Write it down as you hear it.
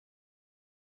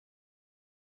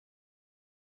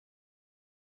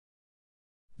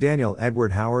Daniel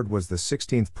Edward Howard was the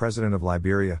 16th President of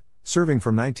Liberia, serving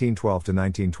from 1912 to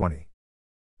 1920.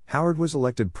 Howard was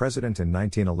elected president in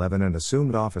 1911 and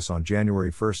assumed office on January 1,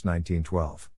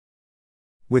 1912.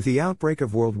 With the outbreak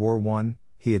of World War I,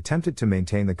 he attempted to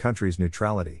maintain the country's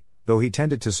neutrality, though he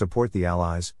tended to support the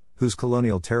Allies, whose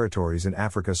colonial territories in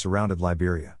Africa surrounded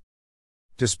Liberia.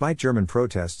 Despite German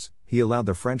protests, he allowed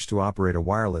the French to operate a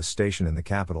wireless station in the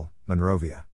capital,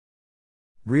 Monrovia.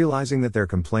 Realizing that their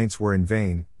complaints were in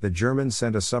vain, the Germans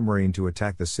sent a submarine to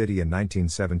attack the city in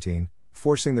 1917,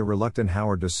 forcing the reluctant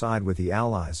Howard to side with the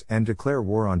Allies and declare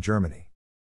war on Germany.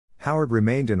 Howard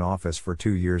remained in office for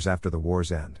 2 years after the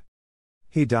war's end.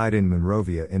 He died in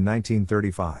Monrovia in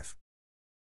 1935.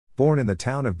 Born in the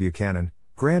town of Buchanan,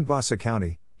 Grand Bassa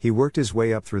County, he worked his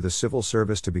way up through the civil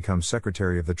service to become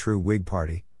secretary of the True Whig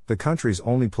Party, the country's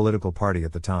only political party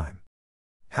at the time.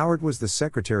 Howard was the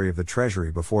Secretary of the Treasury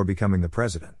before becoming the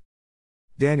President.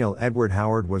 Daniel Edward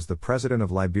Howard was the President of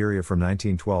Liberia from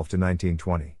 1912 to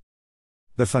 1920.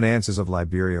 The finances of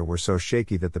Liberia were so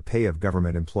shaky that the pay of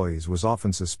government employees was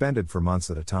often suspended for months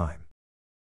at a time.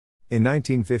 In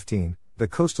 1915, the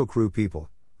Coastal Crew people,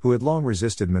 who had long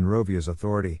resisted Monrovia's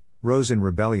authority, rose in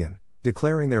rebellion,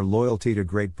 declaring their loyalty to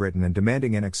Great Britain and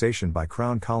demanding annexation by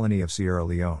Crown Colony of Sierra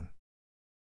Leone.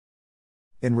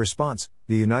 In response,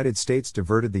 the United States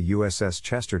diverted the USS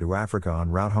Chester to Africa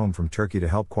en route home from Turkey to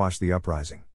help quash the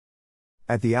uprising.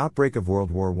 At the outbreak of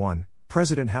World War I,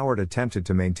 President Howard attempted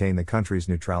to maintain the country's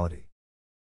neutrality.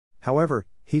 However,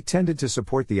 he tended to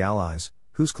support the Allies,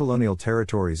 whose colonial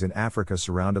territories in Africa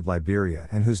surrounded Liberia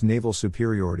and whose naval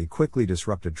superiority quickly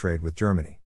disrupted trade with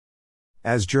Germany.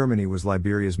 As Germany was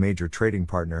Liberia's major trading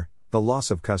partner, the loss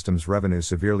of customs revenue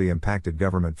severely impacted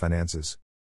government finances.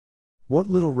 What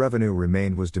little revenue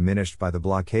remained was diminished by the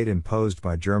blockade imposed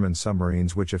by German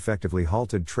submarines, which effectively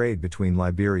halted trade between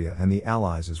Liberia and the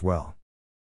Allies as well.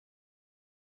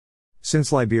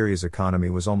 Since Liberia's economy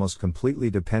was almost completely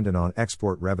dependent on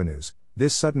export revenues,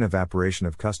 this sudden evaporation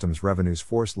of customs revenues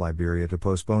forced Liberia to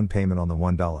postpone payment on the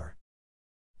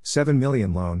 $1.7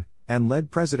 million loan, and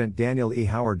led President Daniel E.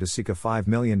 Howard to seek a $5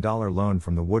 million loan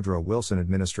from the Woodrow Wilson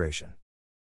administration.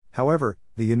 However,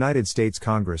 the United States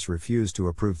Congress refused to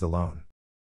approve the loan.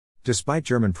 Despite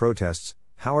German protests,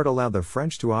 Howard allowed the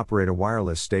French to operate a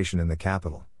wireless station in the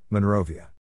capital, Monrovia.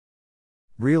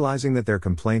 Realizing that their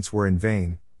complaints were in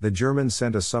vain, the Germans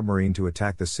sent a submarine to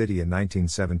attack the city in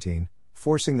 1917,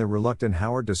 forcing the reluctant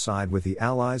Howard to side with the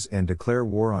Allies and declare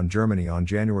war on Germany on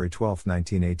January 12,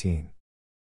 1918.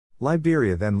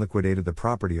 Liberia then liquidated the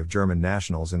property of German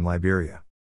nationals in Liberia.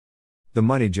 The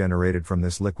money generated from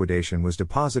this liquidation was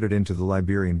deposited into the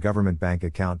Liberian government bank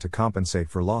account to compensate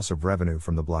for loss of revenue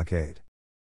from the blockade.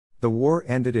 The war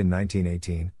ended in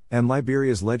 1918, and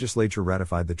Liberia's legislature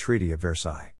ratified the Treaty of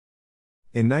Versailles.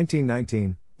 In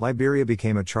 1919, Liberia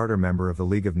became a charter member of the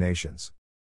League of Nations.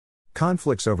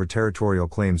 Conflicts over territorial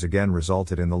claims again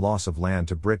resulted in the loss of land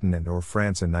to Britain and/or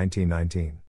France in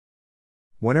 1919.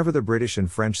 Whenever the British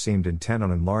and French seemed intent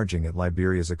on enlarging at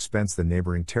Liberia's expense the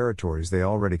neighboring territories they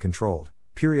already controlled,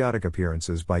 periodic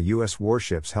appearances by U.S.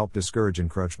 warships helped discourage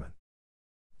encroachment.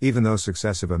 Even though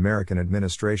successive American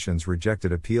administrations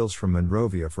rejected appeals from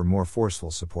Monrovia for more forceful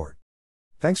support.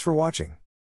 Thanks for watching.